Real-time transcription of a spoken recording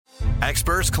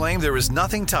Experts claim there is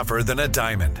nothing tougher than a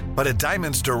diamond. But at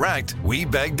Diamonds Direct, we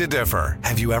beg to differ.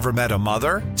 Have you ever met a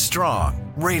mother?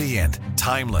 Strong, radiant,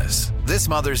 timeless. This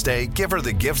Mother's Day, give her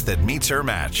the gift that meets her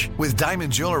match. With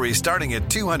diamond jewelry starting at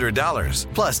 $200.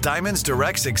 Plus Diamonds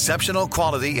Direct's exceptional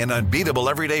quality and unbeatable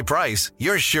everyday price,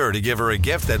 you're sure to give her a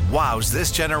gift that wows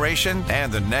this generation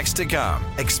and the next to come.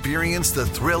 Experience the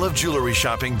thrill of jewelry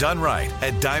shopping done right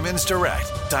at Diamonds Direct.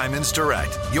 Diamonds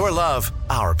Direct. Your love,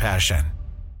 our passion.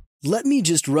 "Let me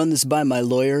just run this by my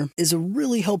lawyer" is a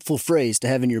really helpful phrase to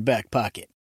have in your back pocket.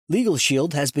 Legal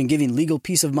Shield has been giving legal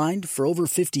peace of mind for over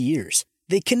 50 years.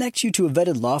 They connect you to a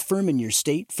vetted law firm in your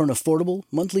state for an affordable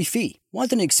monthly fee.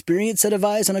 Want an experienced set of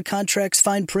eyes on a contract's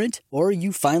fine print? Or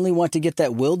you finally want to get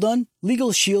that will done?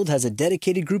 Legal Shield has a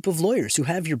dedicated group of lawyers who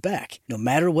have your back, no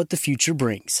matter what the future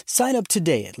brings. Sign up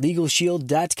today at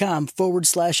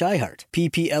LegalShield.com/iHeart.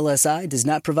 PPLSI does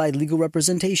not provide legal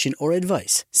representation or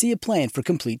advice. See a plan for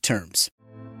complete terms.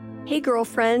 Hey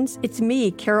girlfriends, it's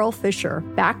me, Carol Fisher,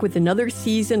 back with another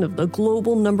season of the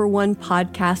global #1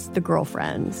 podcast, The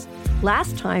Girlfriends.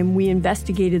 Last time, we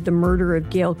investigated the murder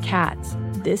of Gail Katz.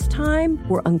 This time,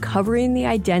 we're uncovering the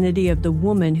identity of the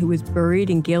woman who was buried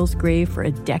in Gail's grave for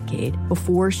a decade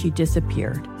before she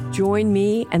disappeared. Join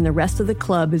me and the rest of the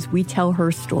club as we tell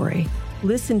her story.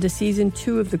 Listen to Season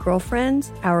 2 of The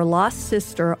Girlfriends, Our Lost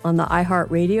Sister on the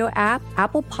iHeartRadio app,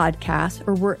 Apple Podcasts,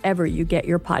 or wherever you get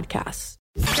your podcasts.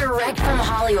 Direct from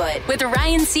Hollywood with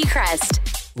Ryan Seacrest.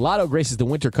 Latto graces the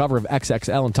winter cover of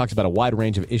XXL and talks about a wide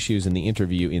range of issues in the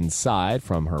interview inside,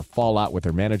 from her fallout with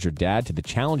her manager dad to the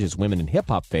challenges women in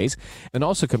hip-hop face, and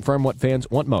also confirm what fans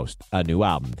want most, a new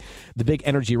album. The big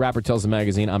energy rapper tells the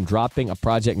magazine, "I'm dropping a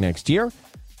project next year.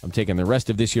 I'm taking the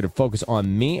rest of this year to focus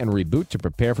on me and reboot to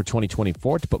prepare for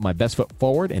 2024, to put my best foot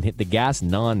forward and hit the gas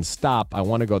nonstop. I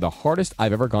want to go the hardest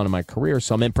I've ever gone in my career,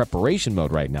 so I'm in preparation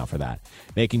mode right now for that,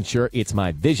 making sure it's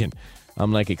my vision.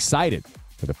 I'm excited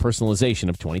for the personalization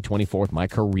of 2024 with my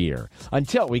career."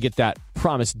 Until we get that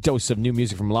promised dose of new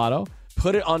music from Latto,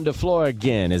 Put It on the Floor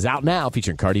Again is out now,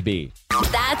 featuring Cardi B.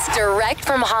 That's Direct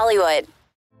from Hollywood.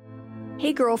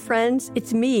 Hey girlfriends,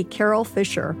 it's me, Carol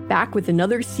Fisher, back with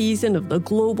another season of the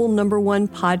global #1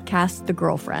 podcast, The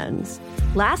Girlfriends.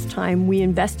 Last time, we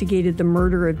investigated the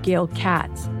murder of Gail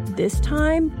Katz. This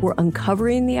time, we're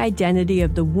uncovering the identity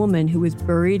of the woman who was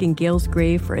buried in Gail's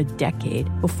grave for a decade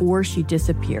before she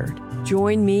disappeared.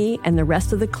 Join me and the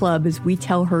rest of the club as we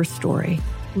tell her story.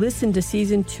 Listen to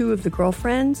Season 2 of The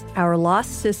Girlfriends, Our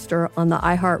Lost Sister on the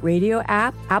iHeartRadio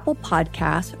app, Apple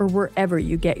Podcasts, or wherever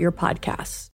you get your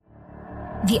podcasts.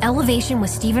 The Elevation with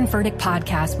Stephen Furtick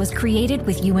podcast was created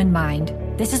with you in mind.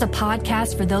 This is a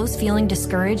podcast for those feeling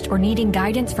discouraged or needing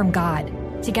guidance from God.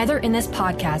 Together in this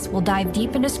podcast, we'll dive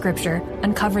deep into Scripture,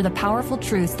 uncover the powerful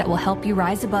truths that will help you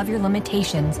rise above your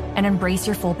limitations and embrace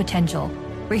your full potential.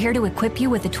 We're here to equip you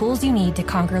with the tools you need to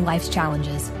conquer life's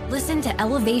challenges. Listen to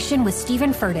Elevation with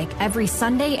Stephen Furtick every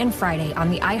Sunday and Friday on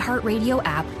the iHeartRadio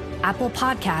app, Apple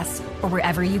Podcasts, or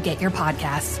wherever you get your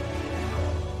podcasts.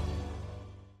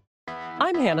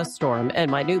 I'm Hannah Storm,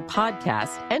 and my new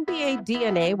podcast, NBA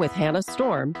DNA with Hannah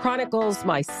Storm, chronicles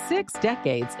my 6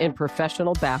 decades in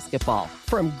professional basketball.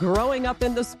 From growing up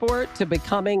in the sport to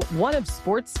becoming one of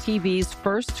sports TV's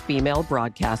first female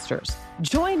broadcasters.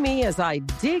 Join me as I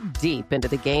dig deep into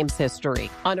the game's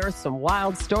history, unearth some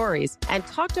wild stories, and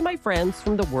talk to my friends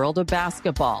from the world of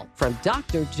basketball, from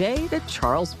Dr. J to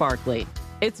Charles Barkley.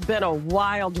 It's been a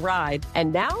wild ride,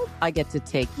 and now I get to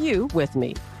take you with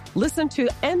me. Listen to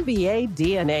NBA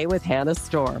DNA with Hannah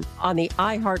Storm on the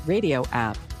iHeartRadio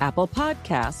app, Apple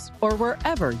Podcasts, or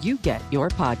wherever you get your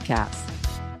podcasts.